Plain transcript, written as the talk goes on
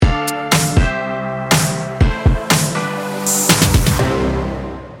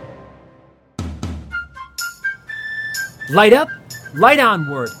Light up, light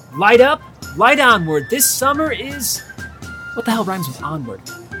onward. Light up, light onward. This summer is... What the hell rhymes with onward?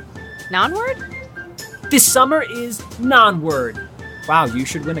 Non-word? This summer is non-word. Wow, you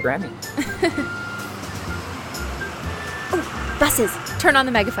should win a Grammy. Oh, buses. Turn on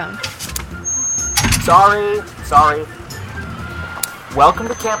the megaphone. Sorry. Welcome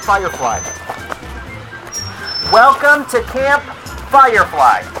to Camp Firefly. Welcome to Camp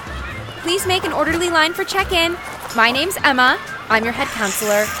Firefly. Please make an orderly line for check-in. My name's Emma. I'm your head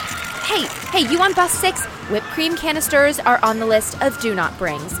counselor. Hey, you on bus 6? Whipped cream canisters are on the list of do not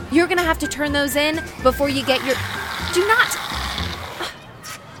brings. You're gonna have to turn those in before you get your... Do not...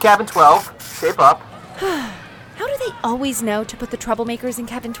 Cabin 12, shape up. How do they always know to put the troublemakers in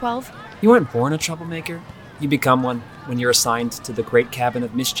cabin 12? You weren't born a troublemaker. You become one when you're assigned to the great cabin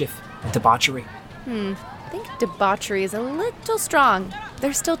of mischief and debauchery. I think debauchery is a little strong.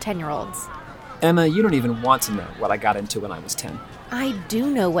 They're still 10-year-olds. Emma, you don't even want to know what I got into when I was 10. I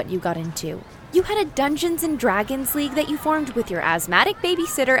do know what you got into. You had a Dungeons and Dragons league that you formed with your asthmatic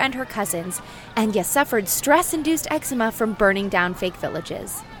babysitter and her cousins, and you suffered stress-induced eczema from burning down fake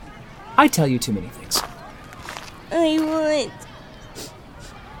villages. I tell you too many things. I want.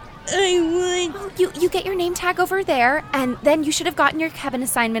 Well, you get your name tag over there, and then you should have gotten your cabin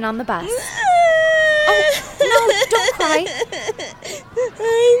assignment on the bus. Oh, no, don't cry.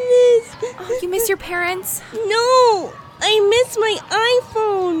 Oh, you miss your parents? No, I miss my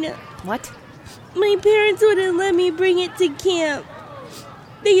iPhone. What? My parents wouldn't let me bring it to camp.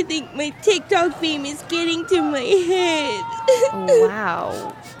 They think my TikTok fame is getting to my head.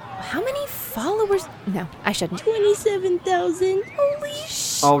 Wow. How many followers? No, I shouldn't. 27,000. Holy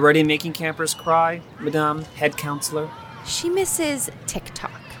sh... Already making campers cry, Madame Head Counselor? She misses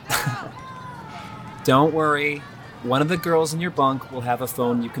TikTok. Don't worry. One of the girls in your bunk will have a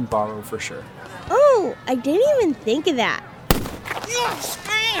phone you can borrow for sure. Oh, I didn't even think of that. Yes,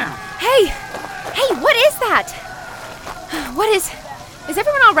 ma'am. Hey, what is that? What is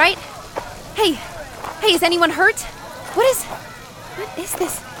everyone all right? Hey, is anyone hurt? What is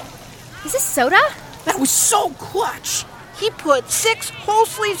this? Is this soda? That was so clutch. He put 6 whole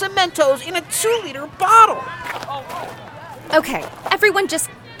sleeves of Mentos in a 2-liter bottle. Okay, everyone just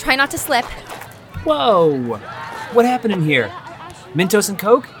try not to slip. Whoa! What happened in here? Mentos and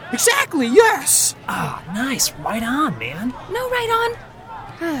Coke? Exactly, yes. Ah, nice. Right on, man. No, right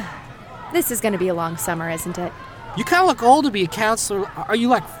on. This is going to be a long summer, isn't it? You kind of look old to be a counselor. Are you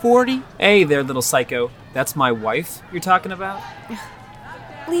like 40? Hey there, little psycho. That's my wife you're talking about?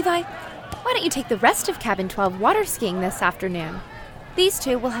 Levi, why don't you take the rest of Cabin 12 water skiing this afternoon? These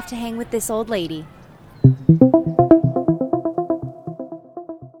two will have to hang with this old lady.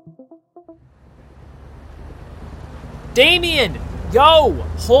 Damien! Yo!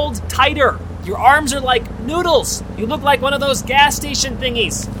 Hold tighter! Your arms are like noodles! You look like one of those gas station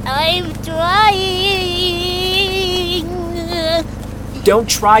thingies! I'm trying. Don't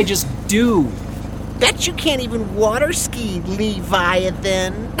try, just do! Bet you can't even water ski,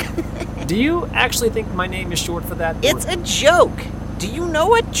 Leviathan. Do you actually think my name is short for that? It's a joke. Do you know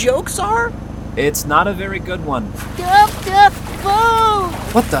what jokes are? It's not a very good one. Stop the boat!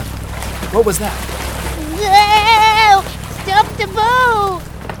 What the? What was that? No! Stop the boat!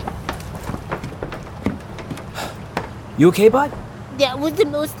 You okay, bud? That was the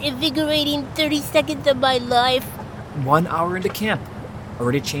most invigorating 30 seconds of my life. 1 hour into camp.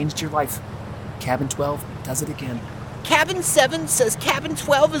 Already changed your life. Cabin 12 does it again. Cabin 7 says Cabin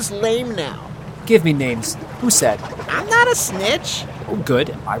 12 is lame now. Give me names. Who said? I'm not a snitch. Oh,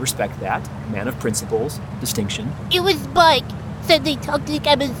 good. I respect that. Man of principles. Distinction. It was Spike. Said they talked to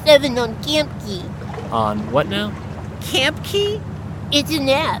Cabin 7 on Camp Key. On what now? Camp Key? It's an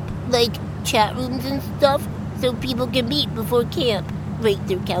app, like chat rooms and stuff, so people can meet before camp, rate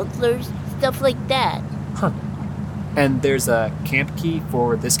their counselors, stuff like that. Huh. And there's a camp key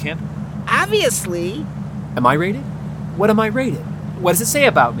for this camp? Obviously. Am I rated? What am I rated? What does it say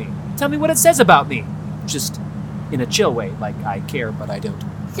about me? Tell me what it says about me. Just in a chill way, like I care, but I don't.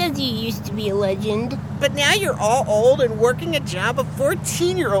 Says you used to be a legend. But now you're all old and working a job a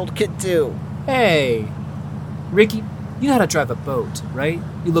 14-year-old could do. Hey, Ricky, you know how to drive a boat, right?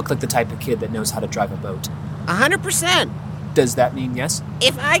 You look like the type of kid that knows how to drive a boat. 100%. Does that mean yes?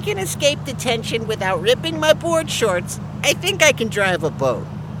 If I can escape detention without ripping my board shorts, I think I can drive a boat.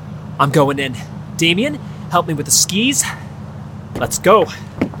 I'm going in. Damien, help me with the skis. Let's go.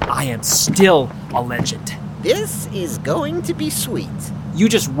 I am still a legend. This is going to be sweet. You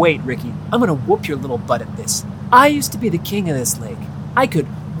just wait, Ricky. I'm gonna whoop your little butt at this. I used to be the king of this lake. I could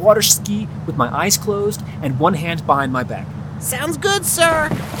water ski with my eyes closed and one hand behind my back. Sounds good, sir.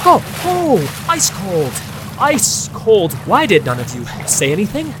 Oh, ice cold. ice cold. Why did none of you say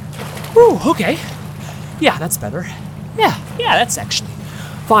anything? Whew, okay. Yeah, that's better. Yeah, that's actually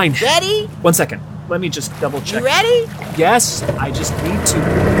fine. Ready? 1 second. Let me just double check. You ready? Yes, I just need to.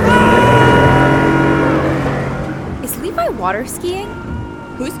 Is Levi water skiing?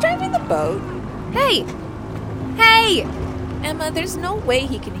 Who's driving the boat? Hey! Hey! Emma, there's no way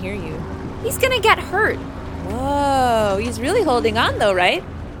he can hear you. He's gonna get hurt. Whoa, he's really holding on though, right?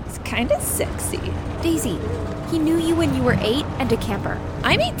 It's kind of sexy. Daisy, he knew you when you were 8 and a camper.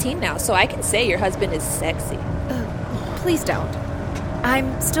 I'm 18 now, so I can say your husband is sexy. Please don't.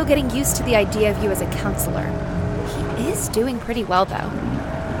 I'm still getting used to the idea of you as a counselor. He is doing pretty well, though.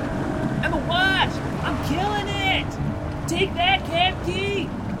 Emma, watch! I'm killing it! Take that, Camp Key!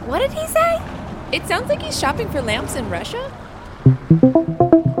 What did he say? It sounds like he's shopping for lamps in Russia.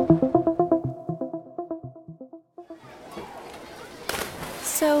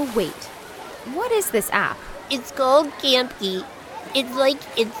 So, wait. What is this app? It's called Camp Geek. It's like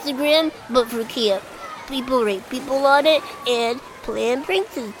Instagram, but for camp. People rate people on it and plan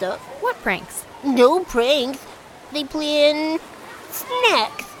pranks and stuff. What pranks? No pranks. They plan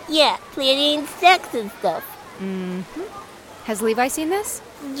snacks. Yeah, planning sex and stuff. Has Levi seen this?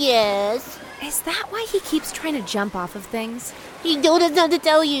 Yes. Is that why he keeps trying to jump off of things? He told us not to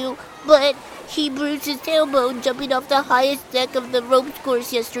tell you, but he bruised his tailbone jumping off the highest deck of the ropes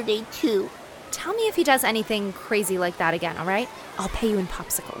course yesterday, too. Tell me if he does anything crazy like that again, all right? I'll pay you in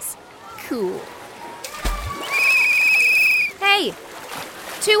popsicles. Cool. Hey!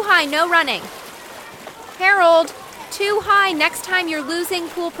 Too high, no running. Harold, too high. Next time you're losing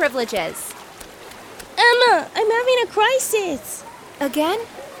pool privileges. Emma, I'm having a crisis. Again?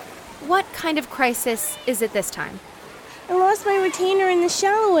 What kind of crisis is it this time? I lost my retainer in the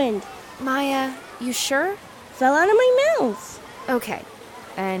shallow end. Maya, you sure? Fell out of my mouth. Okay.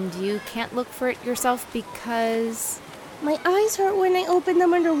 And you can't look for it yourself because... My eyes hurt when I open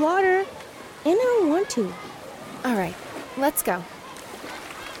them underwater, and I don't want to. All right, let's go.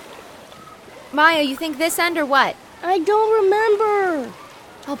 Maya, you think this end or what? I don't remember.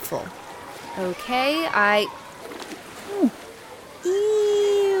 Helpful. Okay,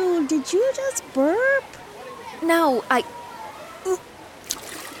 Ew, did you just burp? No,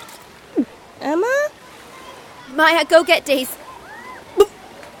 Emma? Maya, go get Daisy.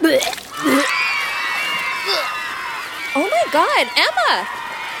 Oh my god, Emma!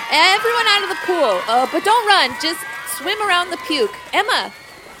 Everyone out of the pool. But don't run, just swim around the puke. Emma!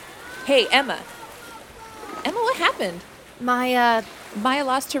 Hey, Emma. Emma, what happened? Maya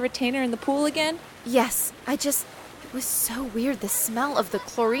lost her retainer in the pool again? Yes, it was so weird. The smell of the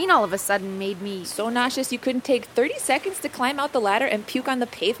chlorine all of a sudden made me... So nauseous you couldn't take 30 seconds to climb out the ladder and puke on the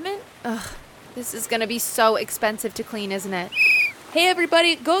pavement? Ugh, this is gonna be so expensive to clean, isn't it? Hey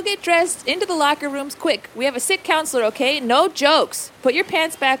everybody, go get dressed, into the locker rooms quick. We have a sick counselor, okay? No jokes. Put your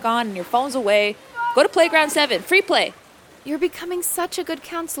pants back on and your phones away. Go to Playground 7, free play. You're becoming such a good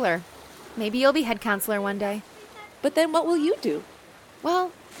counselor. Maybe you'll be head counselor one day. But then what will you do?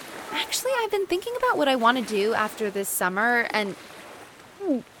 Well, actually, I've been thinking about what I want to do after this summer, and...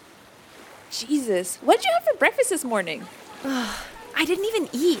 Jesus, what did you have for breakfast this morning? I didn't even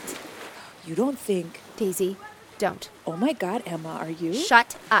eat. You don't think... Daisy, don't. Oh my god, Emma, are you?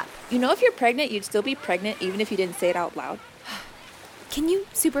 Shut up. You know if you're pregnant, you'd still be pregnant even if you didn't say it out loud. Can you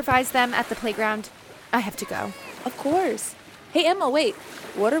supervise them at the playground? I have to go. Of course. Hey, Emma, wait.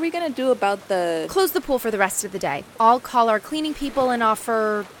 What are we going to do about the... Close the pool for the rest of the day. I'll call our cleaning people and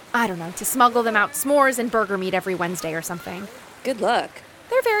offer, I don't know, to smuggle them out s'mores and burger meat every Wednesday or something. Good luck.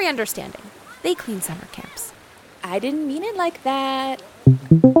 They're very understanding. They clean summer camps. I didn't mean it like that.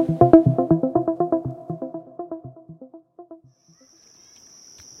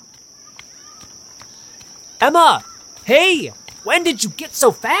 Emma! Hey! When did you get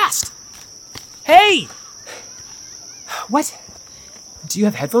so fast? Hey! What? Do you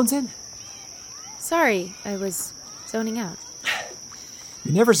have headphones in? Sorry, I was zoning out.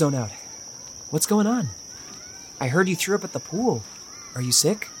 You never zone out. What's going on? I heard you threw up at the pool. Are you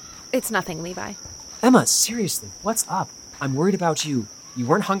sick? It's nothing, Levi. Emma, seriously, what's up? I'm worried about you. You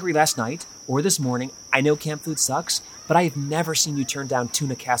weren't hungry last night or this morning. I know camp food sucks, but I have never seen you turn down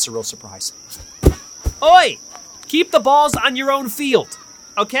tuna casserole surprise. Oi! Keep the balls on your own field,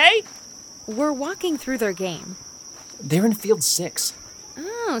 okay? We're walking through their game. They're in field 6.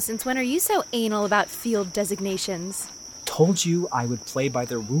 Oh, since when are you so anal about field designations? Told you I would play by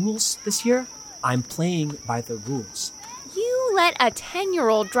the rules this year. I'm playing by the rules. You let a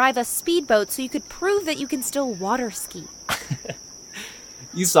 10-year-old drive a speedboat so you could prove that you can still water ski.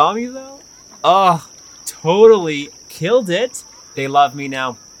 You saw me, though? Oh, totally killed it. They love me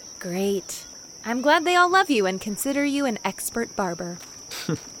now. Great. I'm glad they all love you and consider you an expert barber.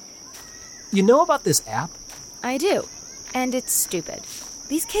 You know about this app? I do, and it's stupid.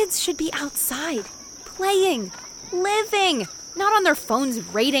 These kids should be outside, playing, living, not on their phones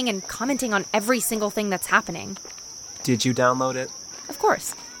rating and commenting on every single thing that's happening. Did you download it? Of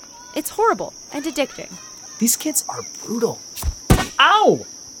course. It's horrible and addicting. These kids are brutal. Ow!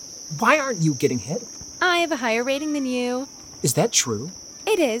 Why aren't you getting hit? I have a higher rating than you. Is that true?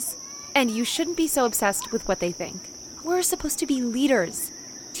 It is. And you shouldn't be so obsessed with what they think. We're supposed to be leaders,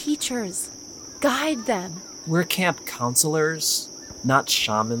 teachers, guide them. We're camp counselors, not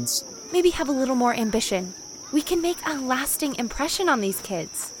shamans. Maybe have a little more ambition. We can make a lasting impression on these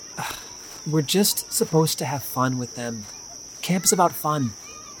kids. We're just supposed to have fun with them. Camp is about fun,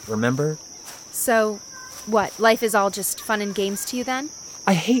 remember? So, what, life is all just fun and games to you then?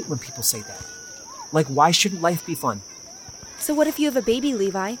 I hate when people say that. Like, why shouldn't life be fun? So what if you have a baby,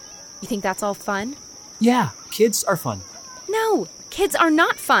 Levi? You think that's all fun? Yeah, kids are fun. No, kids are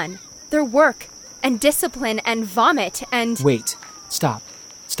not fun. They're work and discipline and vomit and... Wait, stop.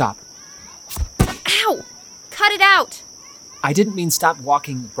 Ow! Cut it out! I didn't mean stop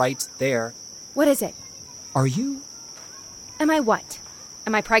walking right there. What is it? Are you? Am I what?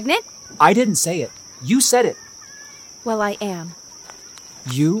 Am I pregnant? I didn't say it. You said it. Well, I am.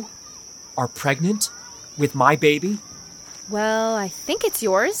 You are pregnant with my baby? Well, I think it's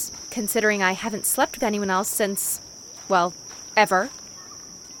yours, considering I haven't slept with anyone else since, well, ever.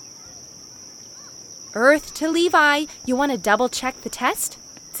 Earth to Levi. You want to double-check the test?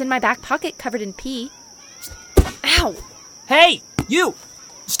 It's in my back pocket covered in pee. Ow! Hey, you!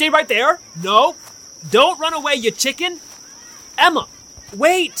 Stay right there. No, don't run away, you chicken. Emma,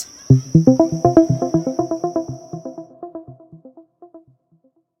 wait!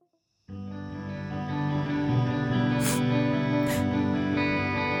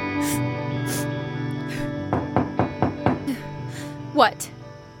 What?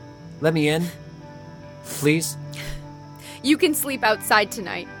 Let me in, please. You can sleep outside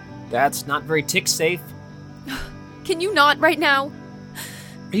tonight. That's not very tick-safe. Can you not right now?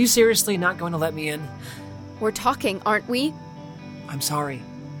 Are you seriously not going to let me in? We're talking, aren't we? I'm sorry.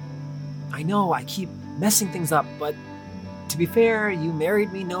 I know I keep messing things up, but to be fair, you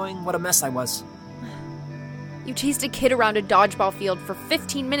married me knowing what a mess I was. You chased a kid around a dodgeball field for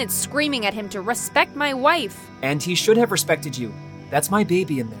 15 minutes screaming at him to respect my wife. And he should have respected you. That's my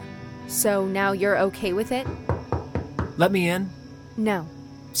baby in there. So now you're okay with it? Let me in? No.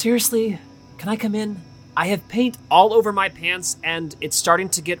 Seriously, can I come in? I have paint all over my pants and it's starting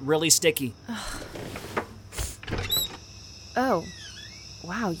to get really sticky. Oh.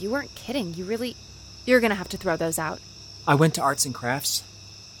 Wow, you weren't kidding. You're gonna have to throw those out. I went to arts and crafts.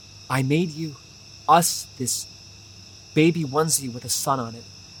 I made us, this baby onesie with a sun on it,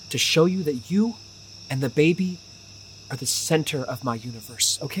 to show you that you and the baby are the center of my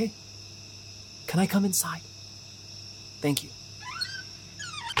universe, okay? Can I come inside? Thank you.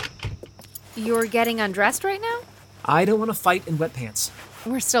 You're getting undressed right now? I don't want to fight in wet pants.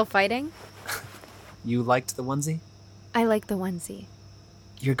 We're still fighting? You liked the onesie? I like the onesie.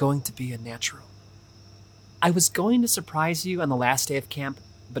 You're going to be a natural. I was going to surprise you on the last day of camp,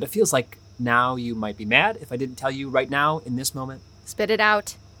 but it feels like now you might be mad if I didn't tell you right now in this moment. Spit it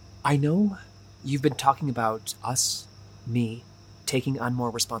out. I know you've been talking about us, me, taking on more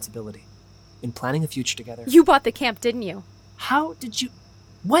responsibility and planning a future together. You bought the camp, didn't you? How did you...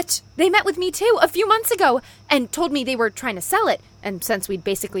 What? They met with me too a few months ago and told me they were trying to sell it. And since we'd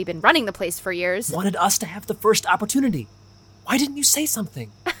basically been running the place for years... Wanted us to have the first opportunity. Why didn't you say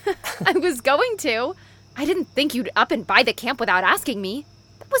something? I was going to. I didn't think you'd up and buy the camp without asking me.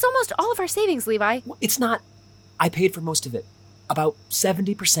 That was almost all of our savings, Levi. Well, it's not. I paid for most of it. About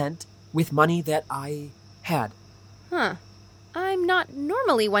 70% with money that I had. Huh. I'm not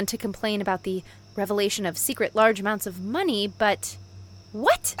normally one to complain about the revelation of secret large amounts of money, but...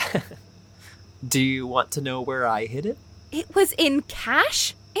 What? Do you want to know where I hid it? It was in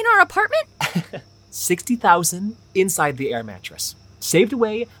cash? In our apartment? $60,000 inside the air mattress. Saved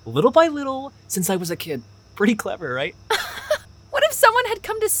away little by little since I was a kid. Pretty clever, right? What if someone had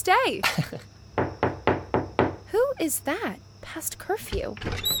come to stay? Who is that? Past curfew.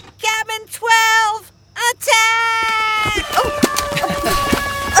 Cabin 12, attack!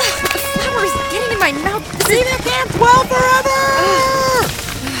 The flour is getting in my mouth. Be the Camp 12 forever!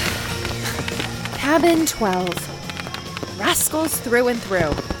 Cabin 12. Rascals through and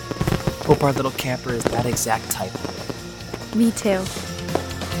through. Hope our little camper is that exact type. Me too.